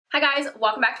Hi guys,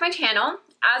 welcome back to my channel.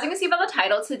 As you can see by the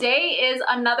title, today is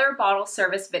another bottle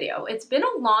service video. It's been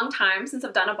a long time since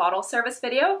I've done a bottle service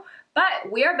video, but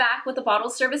we are back with the bottle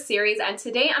service series, and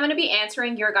today I'm going to be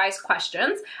answering your guys'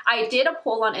 questions. I did a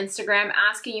poll on Instagram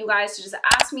asking you guys to just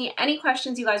ask me any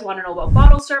questions you guys want to know about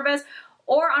bottle service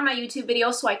or on my YouTube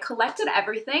video, so I collected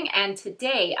everything, and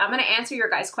today I'm going to answer your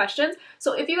guys' questions.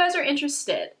 So if you guys are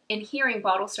interested in hearing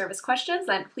bottle service questions,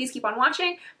 then please keep on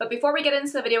watching. But before we get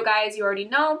into the video, guys, you already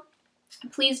know,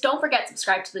 please don't forget to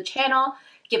subscribe to the channel,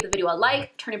 give the video a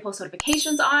like, turn your post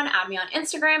notifications on, add me on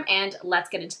Instagram, and let's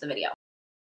get into the video.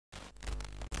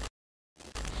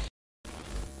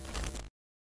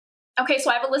 Okay,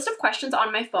 so I have a list of questions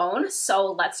on my phone,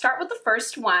 so let's start with the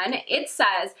first one. It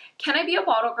says, can I be a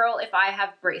bottle girl if I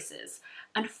have braces?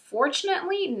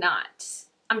 Unfortunately not.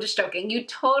 I'm just joking. You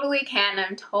totally can.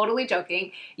 I'm totally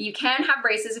joking. You can have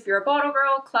braces if you're a bottle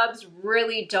girl. Clubs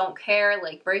really don't care.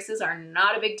 Like, braces are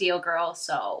not a big deal, girl,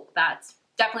 so that's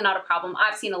definitely not a problem.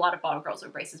 I've seen a lot of bottle girls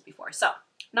with braces before, so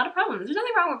not a problem. There's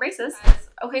nothing wrong with braces.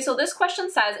 Okay, so this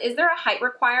question says, is there a height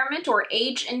requirement or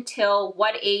age until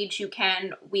what age you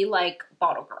can be like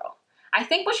bottle girl? I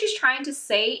think what she's trying to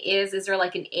say is there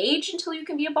like an age until you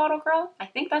can be a bottle girl? I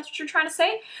think that's what you're trying to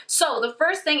say. So the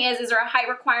first thing is there a height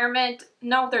requirement?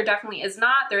 No, there definitely is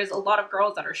not. There's a lot of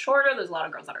girls that are shorter. There's a lot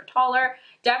of girls that are taller.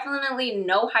 Definitely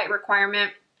no height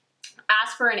requirement.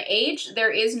 As for an age,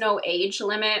 there is no age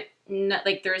limit.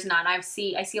 Like, there's none. I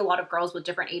see a lot of girls with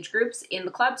different age groups in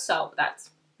the club, so that's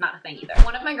not a thing either.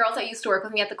 One of my girls that used to work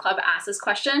with me at the club asked this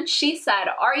question. She said,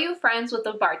 are you friends with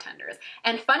the bartenders?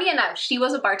 And funny enough, she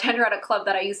was a bartender at a club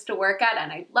that I used to work at,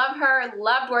 and I love her,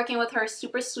 loved working with her,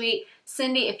 super sweet.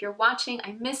 Cindy, if you're watching,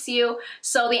 I miss you.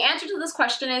 So the answer to this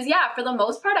question is, yeah, for the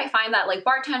most part, I find that like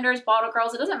bartenders, bottle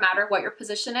girls, it doesn't matter what your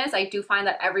position is. I do find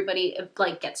that everybody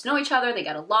like gets to know each other, they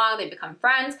get along, they become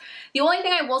friends. The only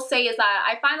thing I will say is that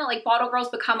I find that like bottle girls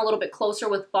become a little bit closer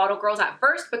with bottle girls at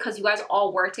first because you guys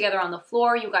all work together on the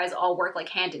floor. You guys all work like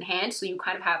hand in hand. So you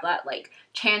kind of have that like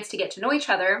chance to get to know each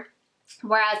other.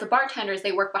 Whereas the bartenders,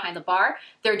 they work behind the bar.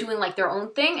 They're doing like their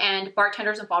own thing, and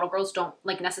bartenders and bottle girls don't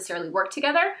like necessarily work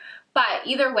together. But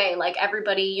either way, like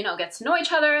everybody, you know, gets to know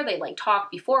each other. They like talk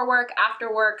before work,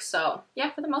 after work. So yeah,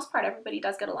 for the most part, everybody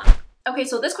does get along. Okay,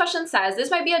 so this question says,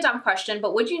 this might be a dumb question,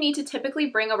 but would you need to typically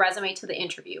bring a resume to the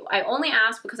interview? I only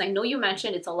ask because I know you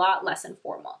mentioned it's a lot less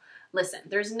informal. Listen,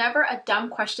 there's never a dumb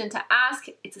question to ask.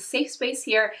 It's a safe space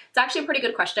here. It's actually a pretty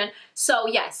good question. So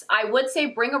yes, I would say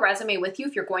bring a resume with you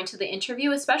if you're going to the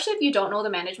interview, especially if you don't know the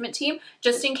management team,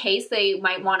 just in case they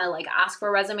might want to like ask for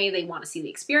a resume. They want to see the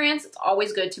experience. It's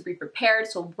always good to be prepared.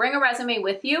 So bring a resume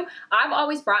with you. I've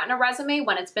always brought in a resume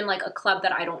when it's been like a club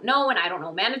that I don't know and I don't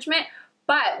know management.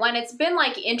 But when it's been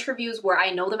like interviews where I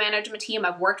know the management team,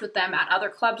 I've worked with them at other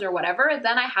clubs or whatever,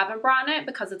 then I haven't brought in it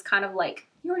because it's kind of like,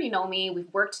 you already know me,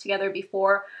 we've worked together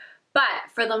before. But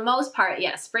for the most part,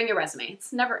 yes, bring your resume.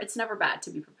 It's never bad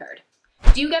to be prepared.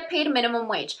 Do you get paid a minimum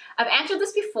wage? I've answered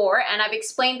this before, and I've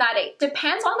explained that it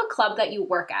depends on the club that you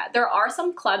work at. There are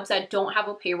some clubs that don't have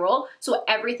a payroll, so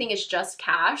everything is just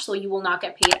cash, so you will not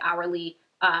get paid hourly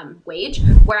wage,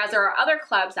 whereas there are other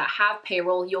clubs that have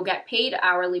payroll. You'll get paid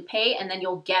hourly pay and then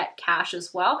you'll get cash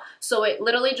as well. So it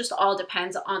literally just all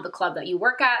depends on the club that you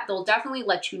work at. They'll definitely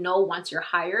let you know once you're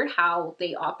hired how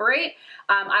they operate.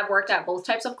 I've worked at both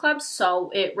types of clubs, so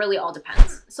it really all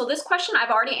depends. So this question I've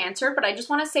already answered, but I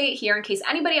just want to say it here in case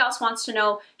anybody else wants to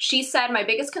know. She said, my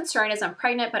biggest concern is I'm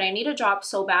pregnant, but I need a job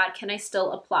so bad. Can I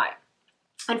still apply?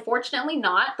 Unfortunately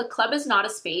not. The club is not a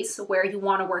space where you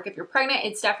want to work if you're pregnant.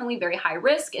 It's definitely very high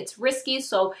risk. It's risky,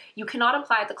 so you cannot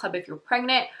apply at the club if you're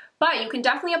pregnant, but you can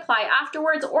definitely apply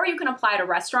afterwards, or you can apply at a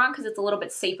restaurant because it's a little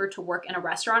bit safer to work in a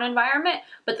restaurant environment,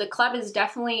 but the club is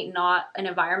definitely not an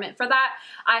environment for that.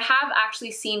 I have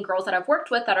actually seen girls that I've worked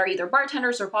with that are either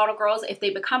bartenders or bottle girls. If they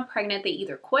become pregnant, they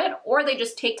either quit or they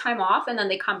just take time off and then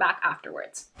they come back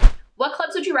afterwards. What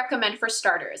clubs would you recommend for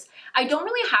starters? I don't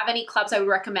really have any clubs I would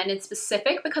recommend in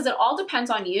specific because it all depends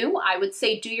on you. I would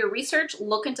say do your research,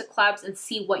 look into clubs and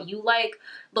see what you like.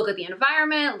 Look at the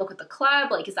environment, look at the club,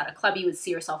 like is that a club you would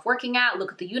see yourself working at?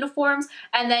 Look at the uniforms,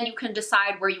 and then you can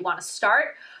decide where you want to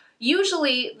start.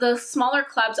 Usually the smaller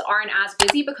clubs aren't as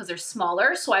busy because they're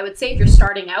smaller. So I would say if you're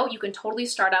starting out, you can totally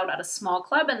start out at a small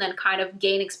club and then kind of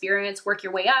gain experience, work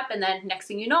your way up. And then next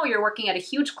thing you know, you're working at a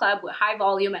huge club with high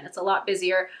volume and it's a lot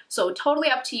busier. So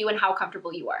totally up to you and how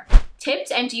comfortable you are.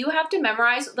 Tips, and do you have to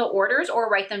memorize the orders or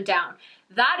write them down?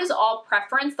 That is all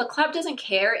preference. The club doesn't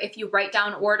care if you write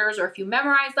down orders or if you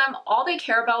memorize them. All they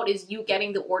care about is you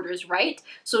getting the orders right.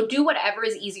 So do whatever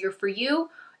is easier for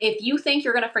you. If you think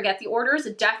you're gonna forget the orders,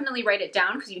 definitely write it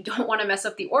down because you don't wanna mess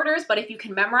up the orders, but if you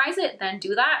can memorize it, then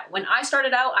do that. When I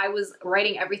started out, I was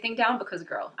writing everything down because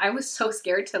girl, I was so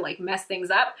scared to like mess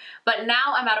things up, but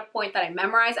now I'm at a point that I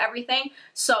memorize everything.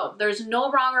 So there's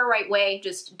no wrong or right way,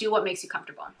 just do what makes you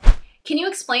comfortable. Can you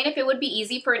explain if it would be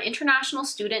easy for an international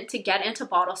student to get into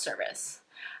bottle service?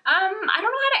 I don't know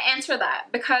how to answer that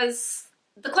because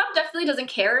the club definitely doesn't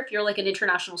care if you're like an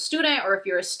international student or if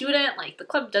you're a student, like the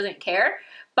club doesn't care.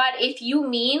 But if you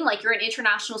mean like you're an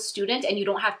international student and you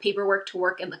don't have paperwork to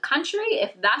work in the country,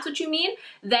 if that's what you mean,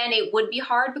 then it would be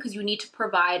hard because you need to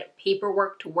provide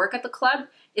paperwork to work at the club,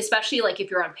 especially like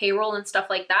if you're on payroll and stuff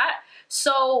like that.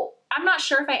 So I'm not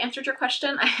sure if I answered your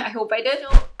question. I hope I did.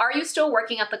 Are you still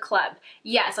working at the club?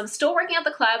 Yes, I'm still working at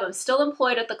the club. I'm still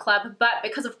employed at the club, but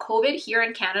because of COVID here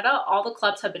in Canada, all the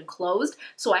clubs have been closed.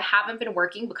 So I haven't been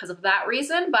working because of that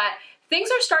reason, but things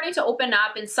are starting to open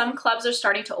up and some clubs are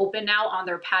starting to open now on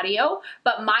their patio,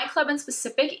 but my club in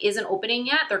specific isn't opening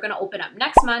yet. They're gonna open up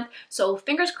next month. So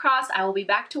fingers crossed, I will be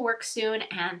back to work soon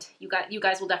and you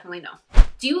guys will definitely know.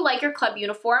 Do you like your club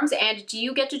uniforms and do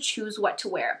you get to choose what to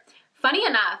wear? Funny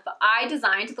enough, I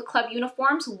designed the club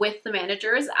uniforms with the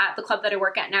managers at the club that I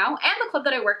work at now and the club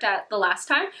that I worked at the last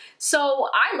time. So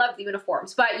I love the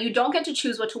uniforms, but you don't get to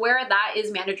choose what to wear. That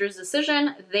is manager's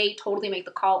decision. They totally make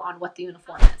the call on what the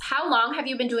uniform is. How long have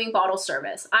you been doing bottle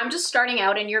service? I'm just starting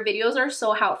out and your videos are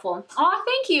so helpful. Aw,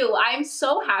 thank you. I'm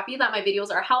so happy that my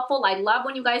videos are helpful. I love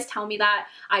when you guys tell me that.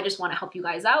 I just want to help you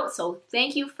guys out. So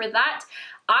thank you for that.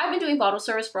 I've been doing bottle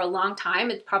service for a long time.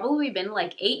 It's probably been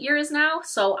like 8 years now,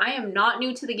 so I am not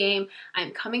new to the game.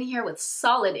 I'm coming here with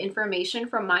solid information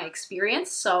from my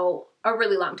experience, so a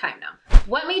really long time now.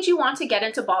 What made you want to get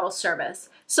into bottle service?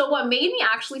 So what made me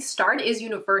actually start is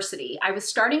university. I was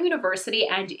starting university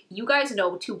and you guys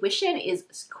know tuition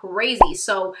is crazy.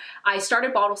 So I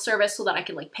started bottle service so that I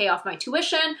could like pay off my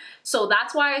tuition. So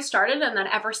that's why I started, and then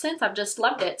ever since I've just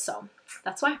loved it. So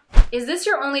that's why. Is this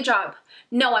your only job?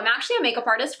 No, I'm actually a makeup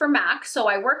artist for MAC. So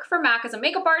I work for MAC as a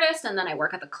makeup artist and then I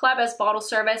work at the club as bottle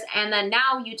service and then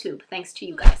now YouTube, thanks to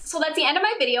you guys. So that's the end of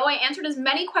my video. I answered as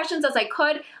many questions as I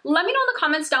could. Let me know in the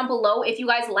comments down below if you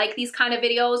guys like these kind of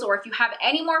videos or if you have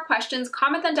any more questions,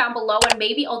 comment them down below and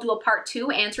maybe I'll do a part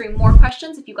 2 answering more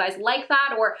questions if you guys like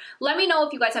that, or let me know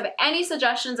if you guys have any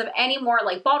suggestions of any more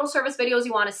like bottle service videos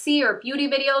you want to see or beauty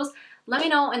videos. Let me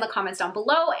know in the comments down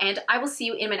below and I will see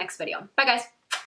you in my next video. Bye guys.